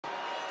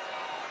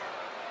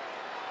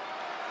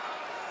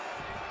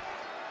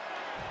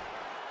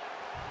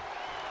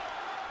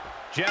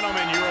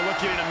Gentlemen, you are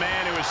looking at a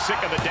man who is sick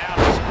of the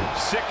doubters,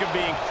 sick of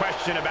being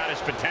questioned about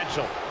his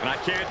potential. And I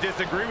can't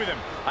disagree with him.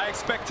 I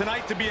expect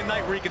tonight to be a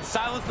night where he can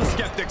silence the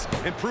skeptics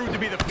and prove to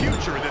be the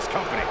future of this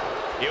company.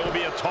 It will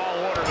be a tall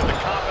order, but the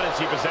confidence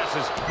he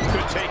possesses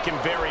could take him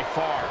very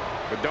far.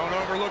 But don't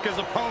overlook his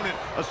opponent,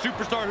 a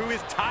superstar who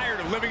is tired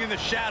of living in the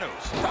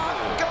shadows.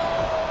 Bronco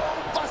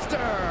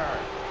Buster!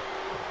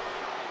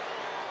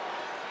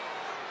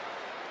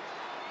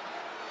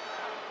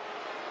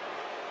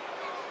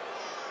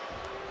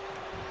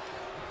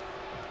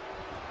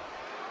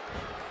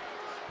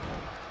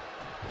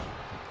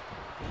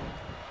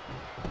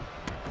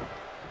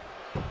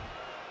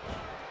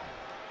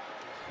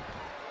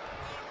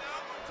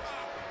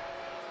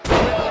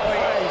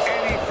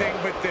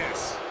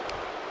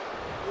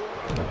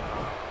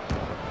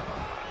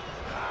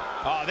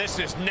 Oh, this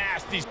is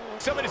nasty.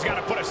 Somebody's got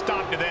to put a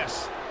stop to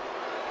this.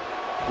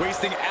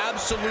 Wasting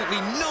absolutely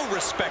no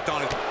respect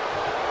on it.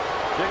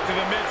 Kick to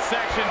the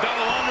midsection,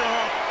 double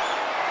underhook.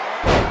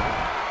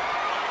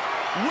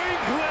 Wing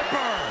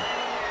clipper.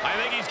 I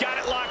think he's got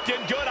it locked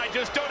in good. I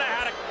just don't know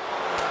how to.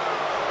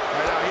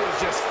 Right now, he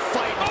is just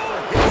fighting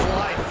for his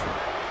life.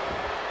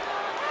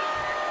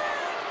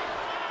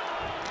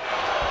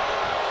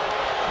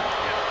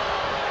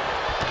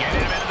 Get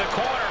him into the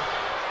corner.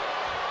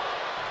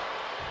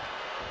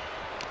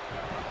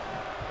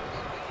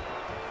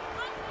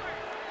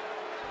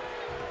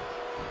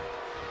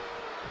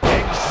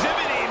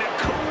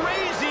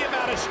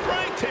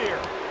 Strength here.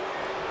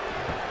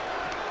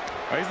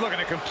 He's looking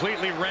to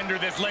completely render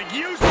this leg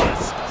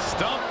useless.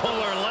 Stump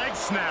puller leg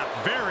snap,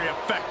 very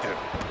effective.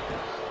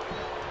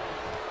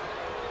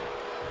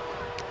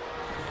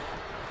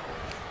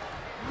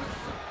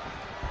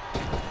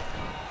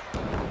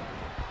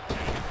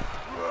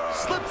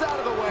 Slips out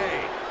of the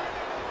way.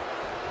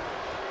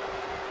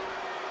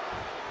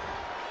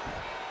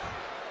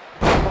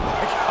 Oh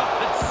my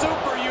God,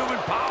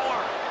 superhuman power.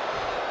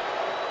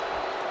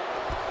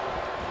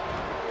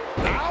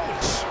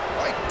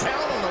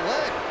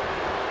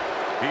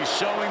 He's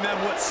showing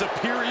them what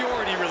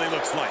superiority really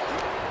looks like.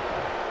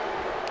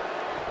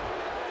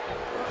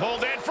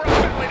 Pulled in for a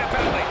belly to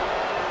belly.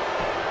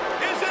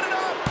 Is it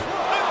enough?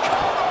 The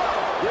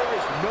cover! There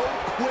is no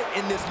quit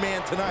in this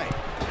man tonight.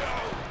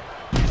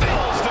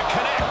 Fails to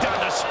connect on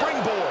the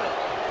springboard.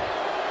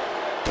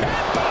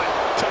 Headbutt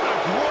to the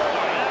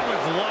groin. That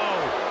was low.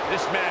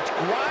 This match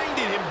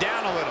grinded him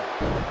down a little.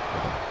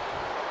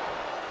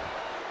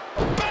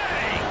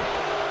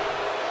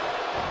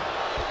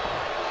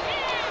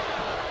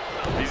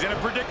 He's in a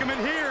predicament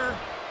here.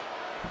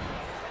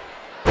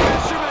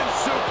 Fisherman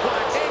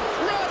suplex.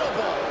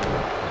 Incredible.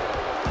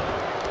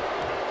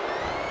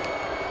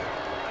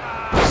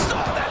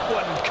 Saw that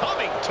one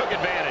coming. Took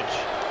advantage.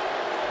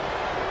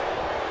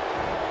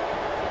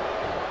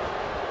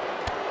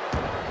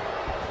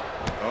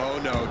 Oh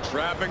no,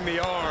 trapping the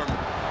arm.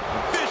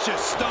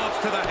 Vicious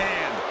stomps to the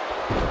hand.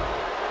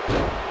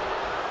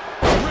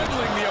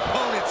 Dribbling the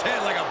opponent's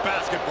head like a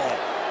basketball.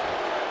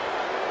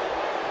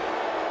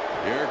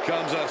 Here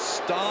comes a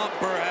stomp,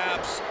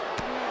 perhaps.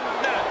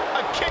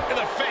 A kick to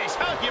the face.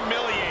 How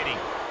humiliating.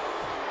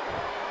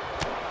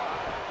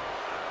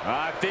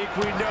 I think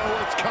we know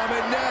what's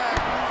coming next.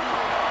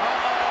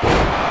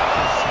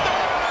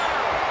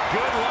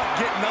 Good luck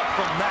getting up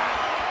from that.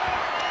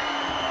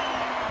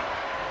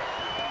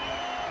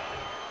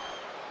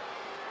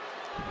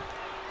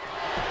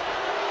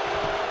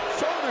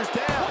 Shoulders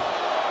down.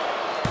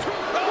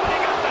 Oh, he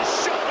got the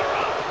shoulder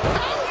up.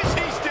 How is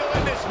he still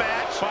in this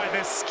match? By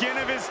the skin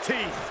of his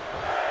teeth.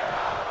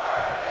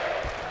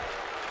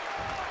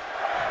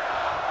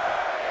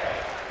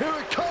 Here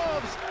it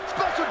comes.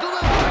 Special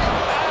delivery.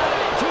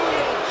 Attitude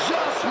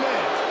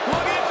adjustment.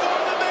 Looking for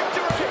the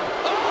victory.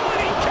 Oh, and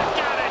he kicked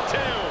out at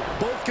two.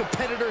 Both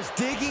competitors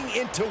digging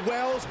into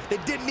wells they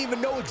didn't even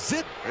know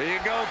exist. There you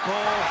go,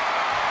 Cole.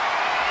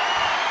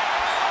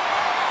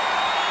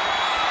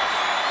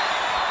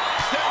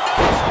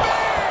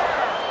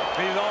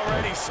 He's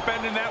already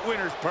spending that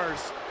winner's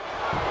purse.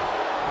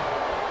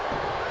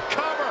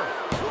 Cover.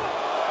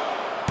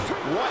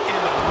 What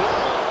in the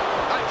world?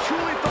 I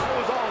truly thought it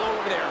was all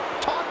over there.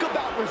 Talk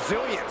about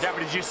resilience. Yeah,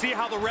 but did you see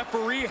how the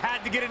referee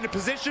had to get into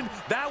position?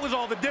 That was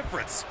all the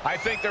difference. I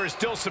think there is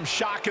still some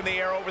shock in the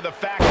air over the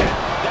fact that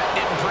that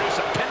didn't produce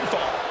a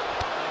pinfall.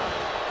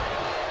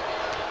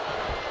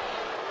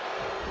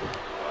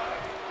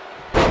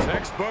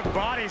 Textbook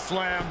body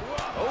slam.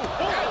 Oh,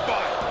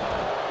 headbutt.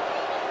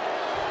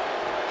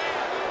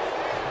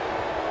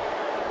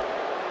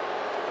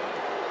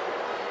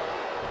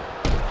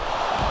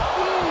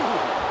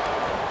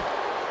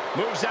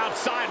 Moves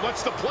outside.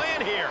 What's the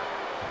plan here?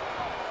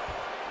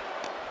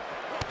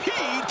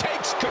 He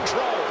takes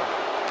control.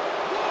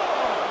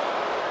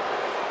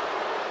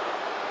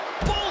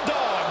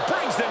 Bulldog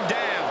brings them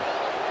down.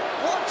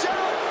 Watch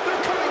out!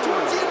 They're coming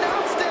towards the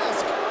announce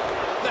desk.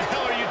 The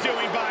hell are you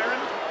doing, Byron?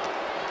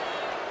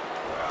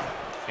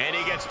 And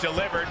he gets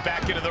delivered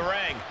back into the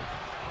ring.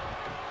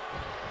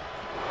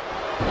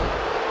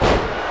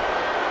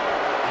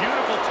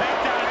 Beautiful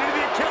takedown into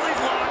the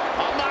Achilles lock.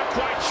 I'm not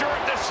quite sure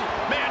if this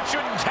man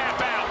shouldn't tap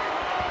out.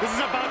 This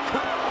is about...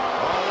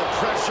 All the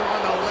pressure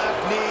on the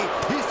left knee.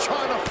 He's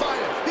trying to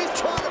fight it. He's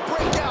trying to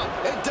break out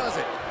and does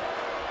it.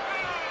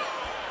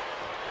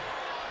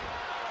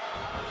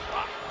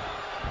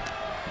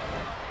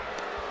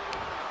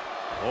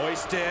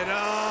 Hoisted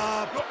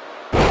up.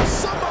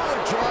 Samoan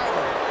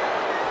driver.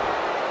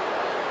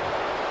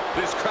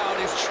 This crowd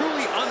is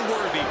truly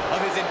unworthy of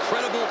his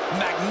incredible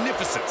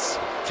magnificence.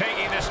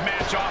 Taking this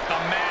match off the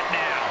mat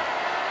now.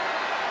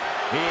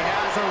 He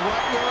has her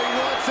right where he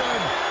wants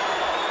him.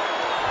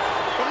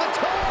 From the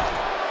top.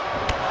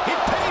 He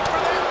paid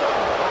for that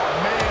one. Oh,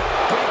 man.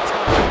 Big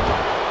time.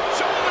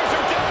 Shoulders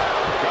are down.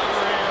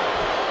 Cover here.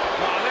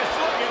 Oh,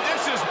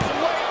 this is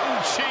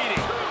blatant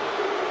cheating. Oh,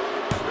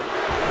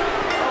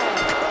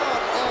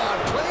 come on.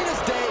 Plain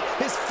as day,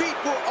 his feet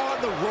were on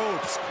the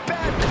ropes.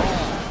 Bad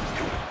call.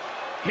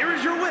 Here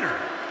is your winner,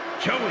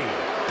 Joey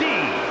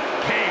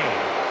DKOldies.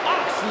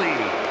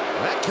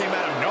 That came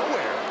out of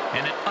nowhere.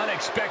 And an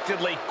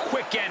unexpectedly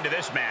quick end to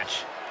this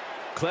match.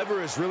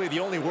 Clever is really the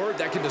only word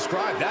that can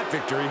describe that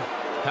victory.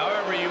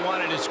 However you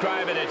want to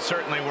describe it, it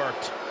certainly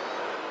worked.